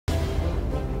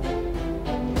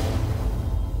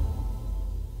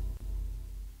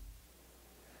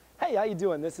Hi, how you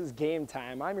doing? This is Game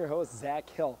Time. I'm your host, Zac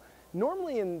Hill.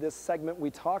 Normally in this segment,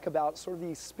 we talk about sort of the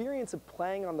experience of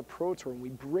playing on the Pro Tour, and we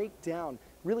break down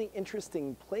really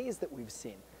interesting plays that we've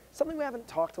seen. Something we haven't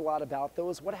talked a lot about, though,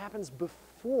 is what happens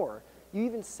before you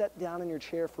even sit down in your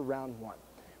chair for round one.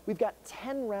 We've got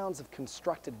 10 rounds of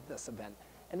constructed at this event,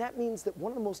 and that means that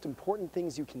one of the most important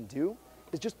things you can do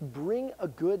is just bring a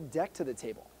good deck to the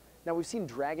table. Now, we've seen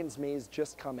Dragon's Maze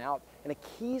just come out, and a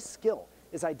key skill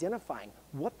is identifying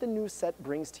what the new set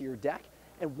brings to your deck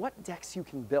and what decks you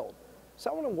can build. So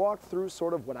I want to walk through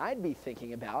sort of what I'd be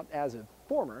thinking about as a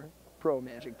former pro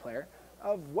Magic player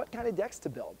of what kind of decks to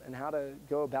build and how to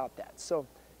go about that. So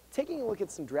taking a look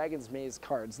at some Dragon's Maze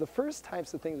cards, the first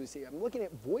types of things we see, I'm looking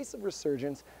at Voice of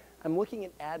Resurgence, I'm looking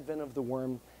at Advent of the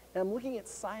Worm, and I'm looking at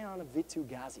Scion of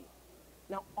Vitu-Ghazi.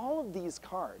 Now all of these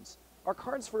cards are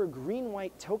cards for a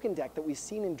green-white token deck that we've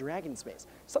seen in Dragon's Maze.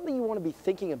 Something you want to be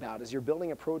thinking about as you're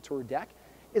building a Pro Tour deck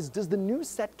is, does the new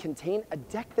set contain a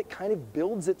deck that kind of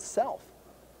builds itself?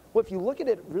 Well, if you look at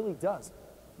it, it really does.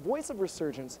 Voice of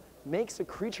Resurgence makes a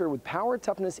creature with power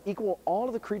toughness equal all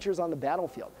of the creatures on the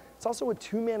battlefield. It's also a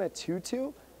 2-mana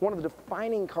 2/2, one of the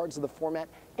defining cards of the format,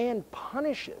 and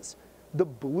punishes the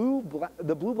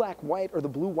blue-black-white or the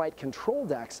blue-white control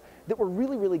decks that were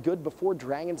really good before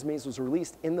Dragon's Maze was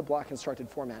released in the block constructed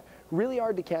format. Really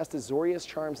hard to cast Azorius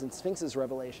Charms and Sphinx's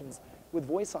Revelations with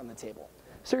Voice on the table.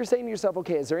 So you're saying to yourself,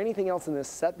 okay, is there anything else in this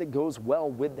set that goes well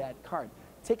with that card?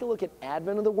 Take a look at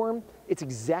Advent of the Worm. It's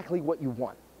exactly what you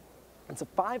want. It's a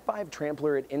 5/5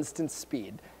 trampler at instant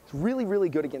speed. It's really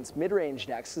good against mid-range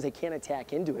decks because they can't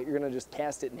attack into it. You're going to just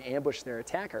cast it and ambush their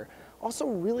attacker. Also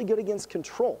really good against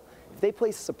control. If they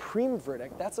play Supreme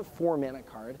Verdict, that's a 4-mana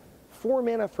card. 4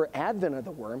 mana for Advent of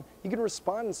the Worm. You can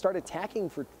respond and start attacking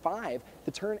for 5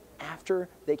 the turn after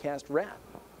they cast Wrath.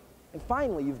 And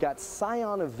finally, you've got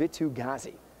Scion of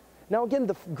Vitu-Ghazi. Now again,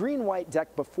 the green-white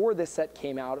deck before this set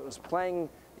came out, it was playing,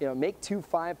 make 2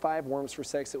 5/5 worms for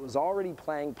 6. It was already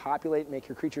playing Populate, make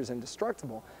your creatures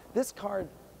indestructible. This card,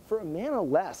 for a mana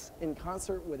less, in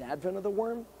concert with Advent of the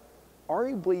Worm,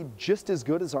 arguably just as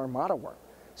good as Armada Worm.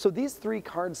 So these 3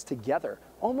 cards together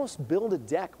almost build a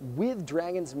deck with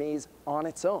Dragon's Maze on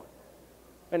its own.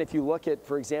 And if you look at,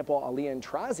 for example, Aliyah and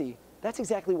Trazi, that's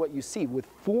exactly what you see with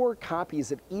 4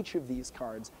 copies of each of these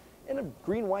cards in a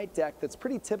green-white deck that's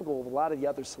pretty typical of a lot of the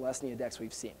other Celestia decks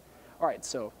we've seen. All right,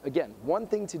 so again, one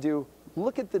thing to do,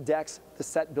 look at the decks the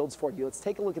set builds for you. Let's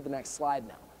take a look at the next slide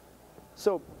now.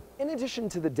 So in addition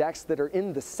to the decks that are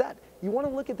in the set, you want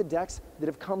to look at the decks that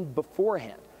have come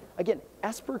beforehand. Again,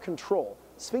 Esper Control,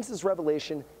 Sphinx's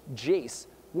Revelation, Jace,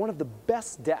 one of the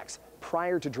best decks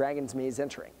prior to Dragon's Maze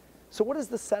entering. So what does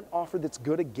the set offer that's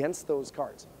good against those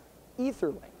cards?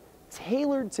 Aetherling,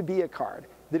 tailored to be a card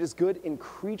that is good in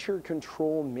creature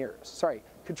control mirrors. Sorry,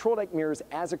 control deck mirrors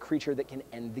as a creature that can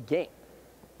end the game.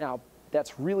 Now,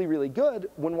 that's really good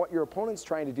when what your opponent's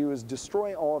trying to do is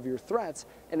destroy all of your threats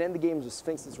and end the games with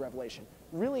Sphinx's Revelation.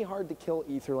 Really hard to kill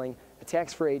Aetherling,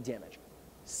 attacks for 8 damage.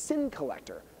 Sin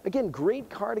Collector, again, great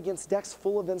card against decks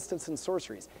full of instants and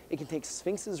sorceries. It can take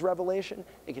Sphinx's Revelation,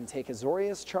 it can take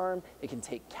Azorius Charm, it can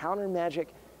take counter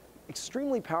magic.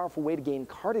 Extremely powerful way to gain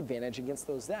card advantage against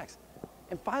those decks.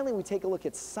 And finally, we take a look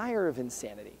at Sire of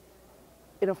Insanity.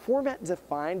 In a format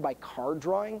defined by card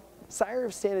drawing, Sire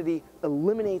of Sanity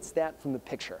eliminates that from the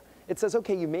picture. It says,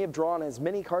 okay, you may have drawn as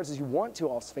many cards as you want to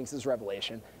off Sphinx's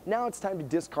Revelation. Now it's time to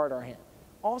discard our hand.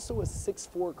 Also a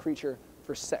 6/4 creature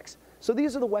for 6. So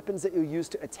these are the weapons that you'll use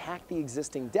to attack the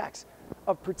existing decks.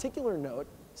 Of particular note,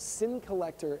 Sin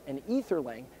Collector and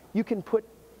Aetherling, you can put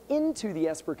into the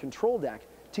Esper Control deck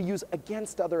to use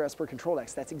against other Esper Control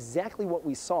decks. That's exactly what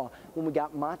we saw when we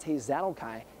got Mate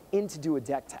Zadalkai in to do a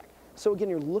deck tech. So again,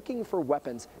 you're looking for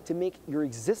weapons to make your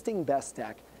existing best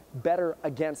deck better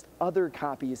against other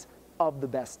copies of the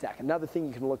best deck. Another thing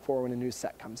you can look for when a new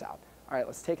set comes out. All right,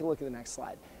 let's take a look at the next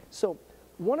slide. So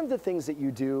one of the things that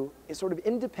you do is sort of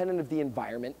independent of the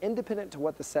environment, independent to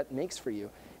what the set makes for you,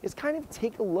 is kind of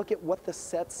take a look at what the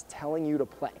set's telling you to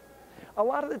play. A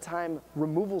lot of the time,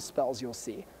 removal spells you'll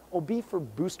see will be for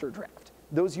booster draft.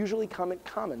 Those usually come at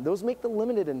common. Those make the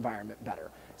limited environment better.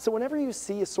 So whenever you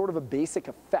see a sort of a basic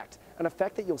effect, an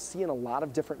effect that you'll see in a lot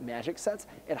of different Magic sets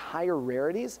at higher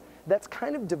rarities, that's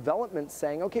kind of development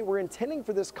saying, okay, we're intending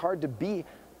for this card to be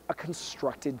a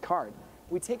constructed card.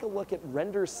 We take a look at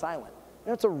Render Silent.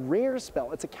 Now it's a rare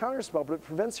spell, it's a counter spell, but it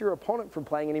prevents your opponent from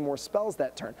playing any more spells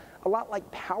that turn. A lot like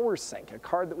Power Sink, a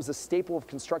card that was a staple of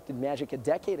constructed Magic a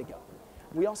decade ago.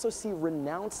 We also see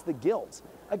Renounce the Guilds.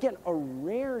 Again, a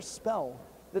rare spell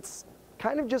that's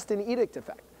kind of just an edict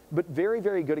effect, but very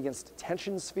good against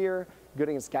Tension Sphere, good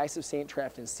against Geist of Saint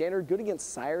Traft and Standard, good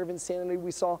against Sire of Insanity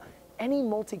we saw, any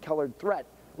multicolored threat,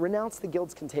 renounce the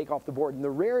guilds can take off the board, and the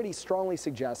rarity strongly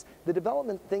suggests the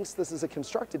development thinks this is a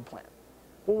constructed plan.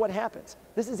 Well, what happens?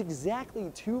 This is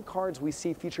exactly 2 cards we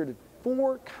see featured in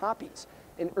 4 copies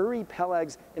in Uri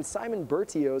Peleg's and Simon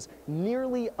Bertio's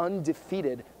nearly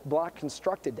undefeated block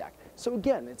constructed deck. So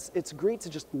again, it's great to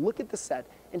just look at the set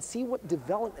and see what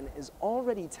development is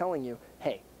already telling you,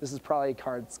 hey, this is probably a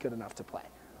card that's good enough to play.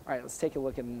 All right, let's take a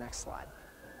look at the next slide.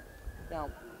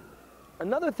 Now,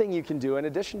 another thing you can do, in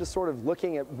addition to sort of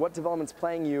looking at what development's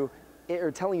playing you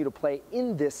or telling you to play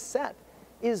in this set,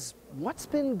 is what's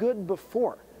been good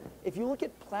before. If you look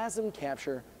at Plasm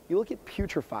Capture, you look at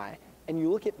Putrefy, and you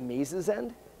look at Maze's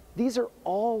End, these are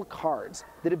all cards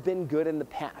that have been good in the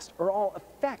past, or all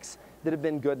effects that have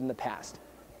been good in the past.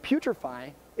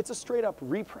 Putrefy, it's a straight up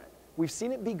reprint. We've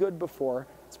seen it be good before,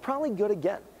 it's probably good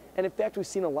again. And in fact, we've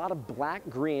seen a lot of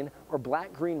black-green or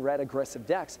black-green-red aggressive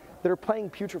decks that are playing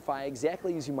Putrefy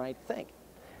exactly as you might think.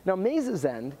 Now, Maze's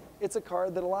End, it's a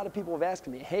card that a lot of people have asked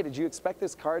me, hey, did you expect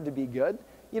this card to be good?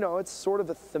 You know, it's sort of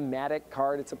a thematic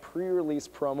card. It's a pre-release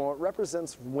promo. It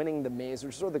represents winning the maze,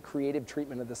 which is sort of the creative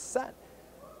treatment of the set.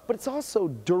 But it's also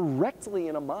directly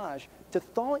an homage to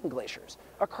Thawing Glaciers,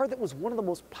 a card that was one of the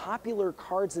most popular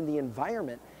cards in the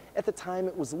environment at the time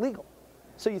it was legal.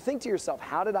 So you think to yourself,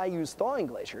 how did I use Thawing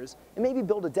Glaciers and maybe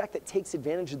build a deck that takes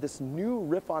advantage of this new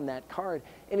riff on that card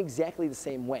in exactly the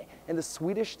same way? And the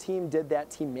Swedish team did that,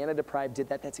 Team Mana Deprived did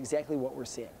that. That's exactly what we're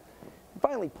seeing. And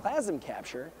finally, Plasm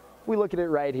Capture, if we look at it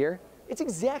right here, it's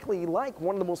exactly like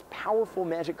one of the most powerful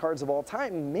Magic cards of all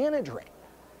time, Mana Drain.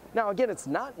 Now again, it's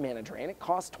not Mana Drain, it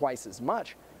costs twice as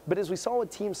much, but as we saw with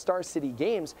Team Star City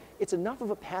Games, it's enough of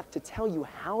a path to tell you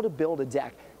how to build a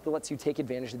deck that lets you take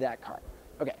advantage of that card.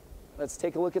 Okay, let's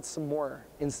take a look at some more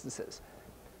instances.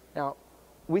 Now,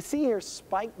 we see here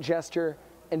Spike Jester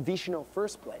and Vishnu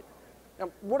First Blade.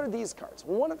 Now, what are these cards?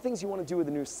 Well, one of the things you want to do with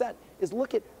the new set is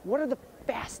look at what are the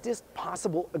fastest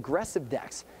possible aggressive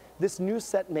decks this new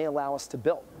set may allow us to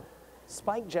build.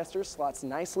 Spike Jester slots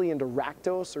nicely into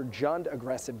Rakdos or Jund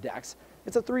aggressive decks.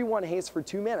 It's a 3/1 haste for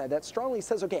 2 mana that strongly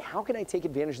says, okay, how can I take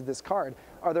advantage of this card?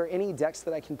 Are there any decks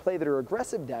that I can play that are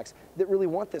aggressive decks that really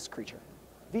want this creature?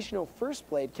 Vishnu First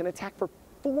Blade can attack for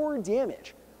 4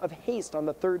 damage of haste on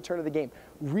the 3rd turn of the game.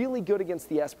 Really good against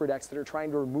the Esper decks that are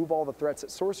trying to remove all the threats at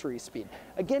sorcery speed.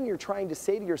 Again, you're trying to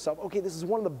say to yourself, okay, this is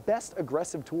one of the best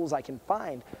aggressive tools I can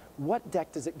find. What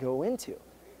deck does it go into?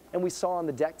 And we saw on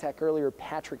the deck tech earlier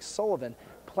Patrick Sullivan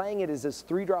playing it as his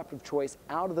 3-drop of choice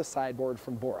out of the sideboard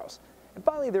from Boros. And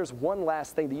finally, there's one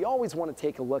last thing that you always want to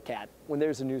take a look at when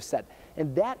there's a new set,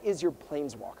 and that is your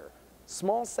Planeswalker.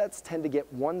 Small sets tend to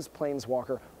get one's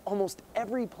Planeswalker. Almost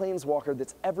every Planeswalker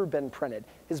that's ever been printed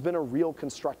has been a real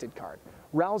constructed card.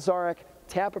 Ral Zarek,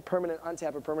 tap a permanent,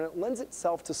 untap a permanent, lends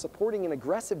itself to supporting an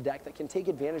aggressive deck that can take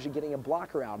advantage of getting a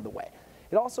blocker out of the way.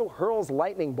 It also hurls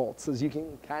lightning bolts, as you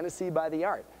can kind of see by the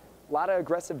art. A lot of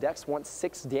aggressive decks want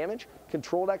 6 damage,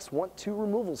 control decks want 2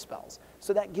 removal spells.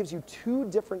 So that gives you 2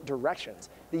 different directions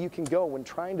that you can go when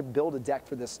trying to build a deck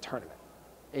for this tournament,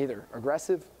 either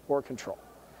aggressive or control.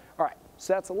 All right,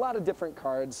 so that's a lot of different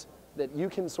cards that you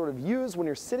can sort of use when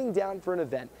you're sitting down for an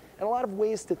event, and a lot of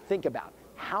ways to think about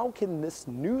how can this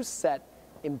new set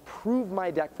improve my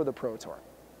deck for the Pro Tour.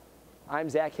 I'm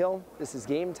Zac Hill, this is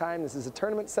Game Time, this is a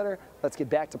Tournament Center. Let's get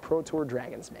back to Pro Tour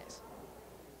Dragon's Maze.